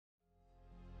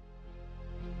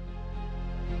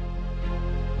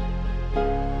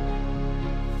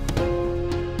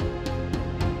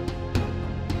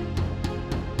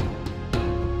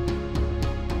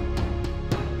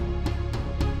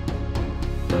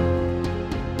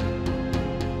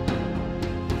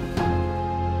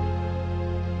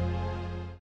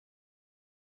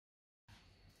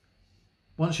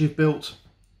once you've built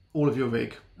all of your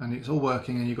rig and it's all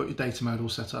working and you've got your data mode all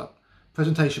set up,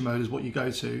 presentation mode is what you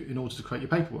go to in order to create your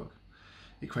paperwork.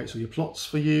 It creates all your plots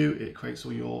for you, it creates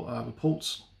all your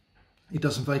reports. It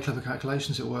does some very clever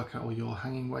calculations. It'll work out all your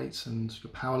hanging weights and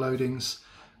your power loadings,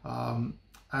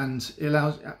 and it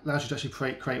allows you to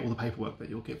actually create all the paperwork that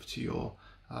you'll give to your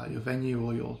venue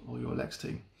or your Lex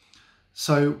team.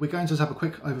 So we're going to have a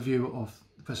quick overview of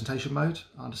the presentation mode,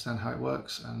 understand how it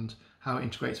works and how it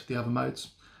integrates with the other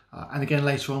modes. And again,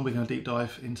 later on, we're going to deep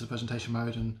dive into the presentation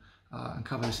mode and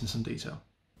cover this in some detail.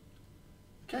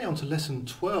 Okay, on to lesson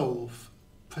 12,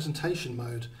 presentation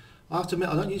mode. I have to admit,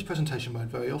 I don't use presentation mode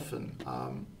very often.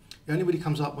 It only really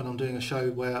comes up when I'm doing a show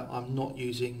where I'm not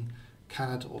using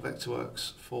CAD or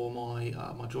Vectorworks for my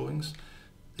my drawings.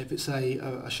 If it's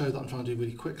a show that I'm trying to do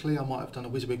really quickly, I might have done a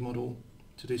Wysiwyg model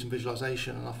to do some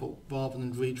visualization, and I thought rather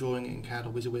than redrawing it in CAD or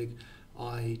Wysiwyg,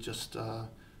 I just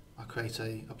I create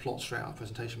a plot straight out of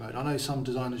presentation mode. I know some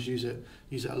designers use it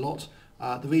a lot.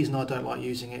 The reason I don't like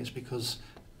using it is because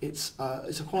it's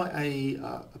quite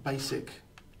a basic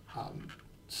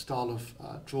style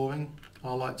of drawing.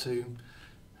 I like to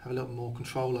have a little more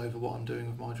control over what I'm doing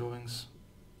with my drawings.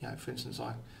 You know, for instance,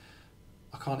 I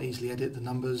can't easily edit the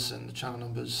numbers and the channel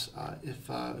numbers. If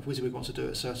Wysiwyg wants to do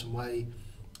it a certain way,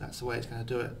 that's the way it's going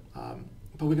to do it.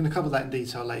 But we're going to cover that in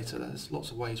detail later. There's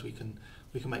lots of ways we can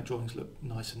make drawings look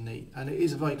nice and neat, and it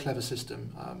is a very clever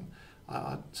system.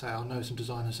 I'd say I know some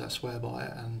designers that swear by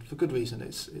it, and for good reason.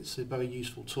 It's a very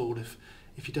useful tool if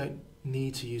you don't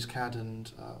need to use CAD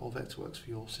and or Vectorworks for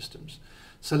your systems.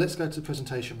 So let's go to the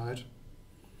presentation mode,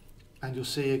 and you'll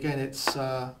see again it's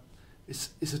a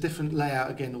different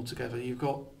layout again altogether. You've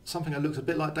got something that looks a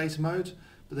bit like data mode,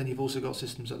 but then you've also got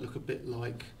systems that look a bit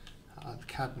like the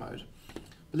CAD mode.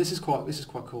 But this is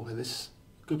quite cool here. This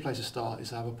good place to start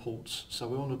is our reports. So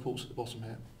we're on reports at the bottom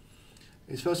here.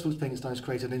 It's first of all thing it's done is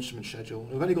create an instrument schedule.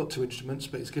 We've only got 2 instruments,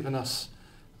 but it's given us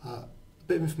a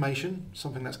bit of information,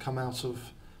 something that's come out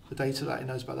of the data that it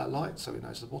knows about that light. So it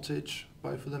knows the wattage,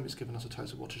 both of them. It's given us a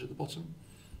total wattage at the bottom.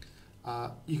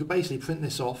 You could basically print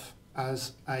this off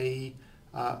as an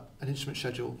instrument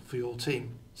schedule for your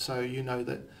team. So you know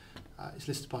that it's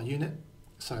listed by unit.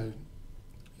 So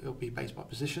it'll be based by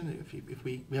position. If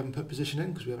we haven't put position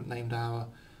in because we haven't named our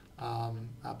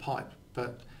pipe,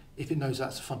 but if it knows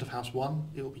that's the front of house 1,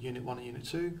 it will be unit 1 and unit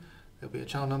 2. There'll be a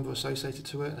channel number associated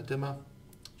to it, and a dimmer,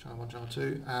 channel 1, channel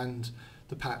 2, and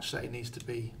the patch that it needs to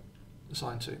be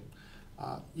assigned to.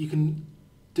 You can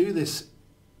do this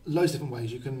loads of different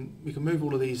ways. We can move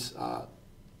all of these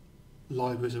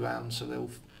libraries around so they'll,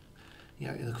 you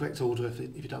know, in the correct order if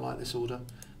you don't like this order.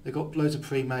 They've got loads of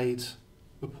pre-made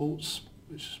reports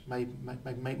which may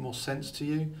make more sense to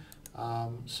you.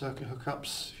 Circuit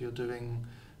hookups if you're doing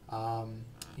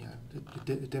you know,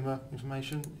 the dimmer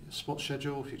information, spot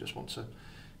schedule if you just want to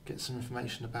get some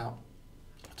information about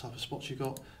the type of spots you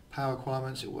got, power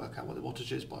requirements, it'll work out what the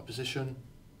wattage is by position,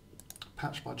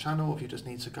 patch by channel if you just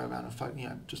need to go around and you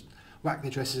know, just whack the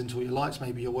addresses into all your lights.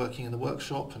 Maybe you're working in the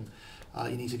workshop and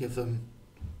you need to give them,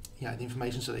 you know, the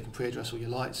information so they can pre-address all your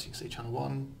lights. You can see channel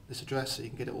 1, this address, so you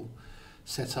can get it all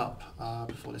set up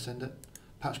before they send it.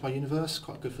 Patch by universe,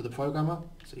 quite good for the programmer,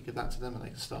 so you give that to them and they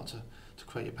can start to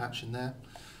create your patch in there.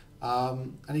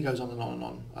 And he goes on and on and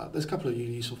on. There's a couple of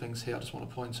useful things here I just want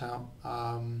to point out.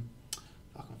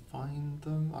 If I can find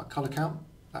them. Colour count,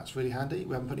 that's really handy.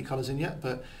 We haven't put any colours in yet,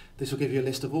 but this will give you a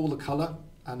list of all the colour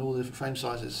and all the different frame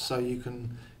sizes, so you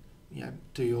can, you know,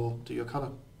 do your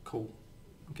colour call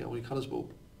and get all your colours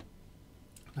bought.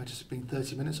 Notice it's been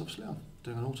 30 minutes. Obviously, I'm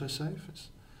doing an autosave. It's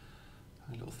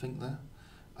a little think there.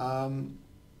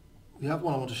 The other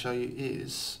one I want to show you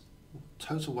is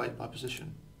total weight by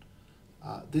position.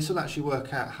 This will actually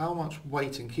work out how much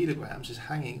weight in kilograms is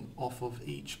hanging off of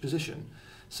each position.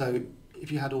 So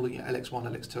if you had all of your LX1,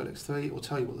 LX2, LX3, it will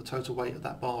tell you what the total weight of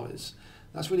that bar is.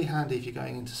 That's really handy if you're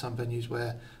going into some venues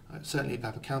where, certainly if you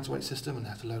have a counterweight system and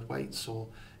have to load weights, or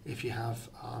if you have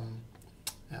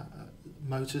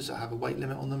motors that have a weight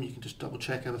limit on them, you can just double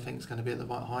check everything's going to be at the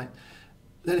right height.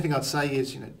 The only thing I'd say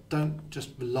is, you know, don't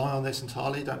just rely on this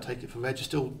entirely, don't take it for read,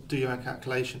 just still do your own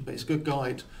calculation, but it's a good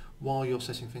guide while you're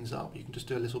setting things up. You can just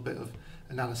do a little bit of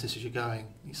analysis as you're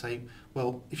going. You say,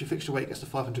 well, if your fixture weight gets to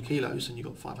 500 kilos and you've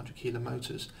got 500 kilo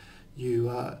motors,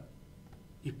 you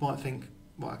might think,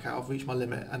 well, okay, I've reached my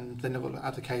limit, and then I've got to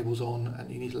add the cables on,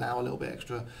 and you need to allow a little bit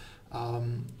extra.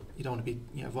 You don't want to be,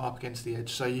 you know, right up against the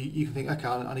edge. So you can think, okay,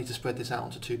 I need to spread this out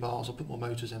onto 2 bars, or put more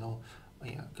motors in, or,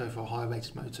 you know, go for a higher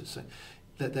rated motor. So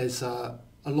there's a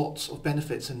lot of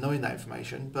benefits in knowing that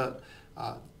information, but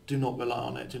do not rely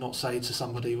on it. Do not say to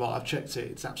somebody, right, I've checked it,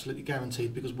 it's absolutely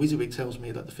guaranteed, because Wysiwyg tells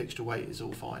me that the fixture weight is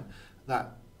all fine.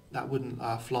 that wouldn't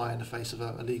fly in the face of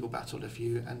a legal battle if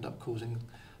you end up causing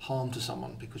harm to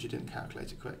someone because you didn't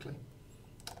calculate it correctly.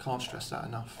 Can't stress that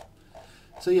enough.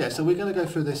 So yeah, so we're going to go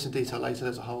through this in detail later.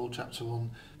 There's a whole chapter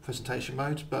on presentation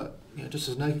mode, but just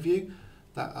as an overview,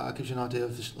 that gives you an idea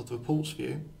of the reports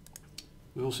view.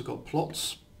 We've also got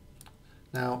plots.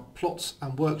 Now, plots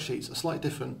and worksheets are slightly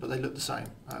different, but they look the same.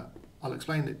 I'll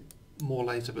explain it more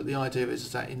later, but the idea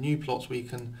is that in new plots we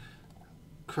can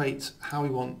create how we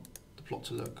want the plot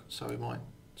to look. So we might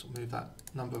sort of move that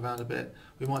number around a bit.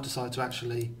 We might decide to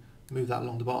actually move that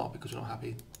along the bar because we're not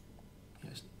happy.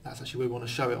 That's actually where we want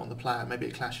to show it on the plan. Maybe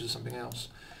it clashes with something else.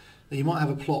 Now you might have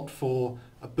a plot for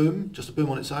a boom, just a boom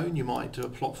on its own. You might do a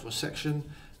plot for a section,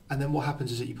 and then what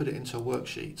happens is that you put it into a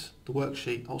worksheet. The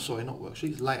worksheet, oh sorry, not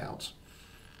worksheet, it's layout.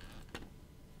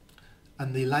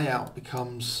 And the layout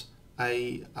becomes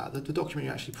the document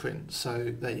you actually print.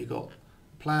 So there you've got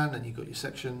a plan and you've got your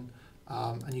section,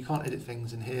 and you can't edit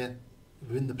things in here.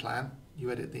 Within the plan,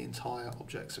 you edit the entire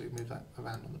object, so we move that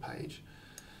around on the page.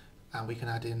 And we can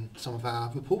add in some of our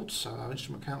reports, so our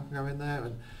instrument count can go in there,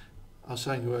 and I was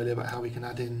telling you earlier about how we can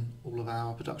add in all of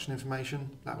our production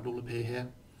information. That would all appear here.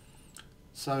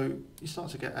 So you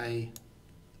start to get a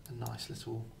nice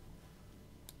little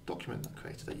document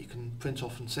created that you can print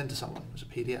off and send to someone as a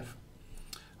PDF.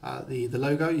 The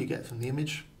logo you get from the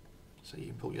image, so you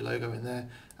import your logo in there,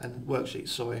 and worksheets,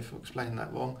 sorry for explaining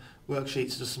that wrong.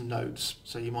 Worksheets are just some notes,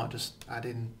 so you might just add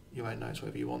in your own notes,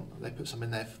 whatever you want. They put some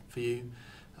in there for you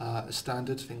as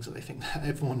standard, things that they think that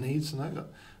everyone needs to know. That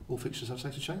all fixtures have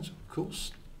safety chains, of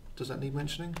course. Does that need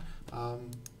mentioning?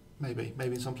 Maybe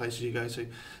in some places you go to.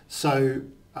 So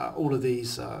all of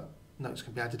these notes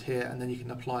can be added here, and then you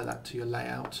can apply that to your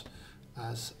layout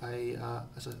as a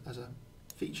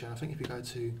feature. I think if you go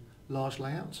to large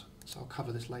layout, so I'll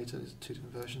cover this later, there's two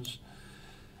different versions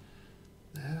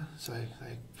there. So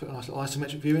they put a nice little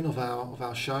isometric view in of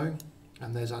our show,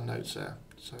 and there's our notes there.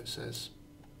 So it says,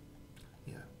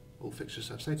 all fixtures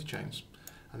have safety chains,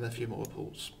 and then a few more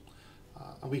reports.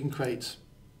 And we can create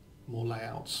more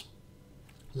layouts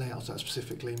that are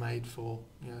specifically made for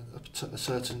a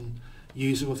certain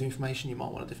user of the information. You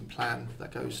might want a different plan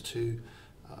that goes to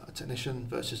a technician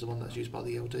versus the one that's used by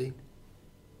the ELD.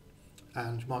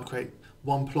 And you might create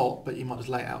one plot, but you might just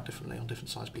lay it out differently on different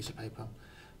size piece of paper.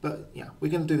 But yeah, we're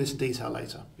going to do this in detail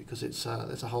later because it's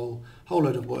there's a whole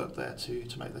load of work there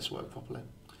to make this work properly.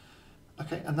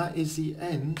 Okay, and that is the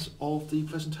end of the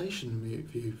presentation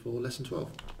view for lesson 12.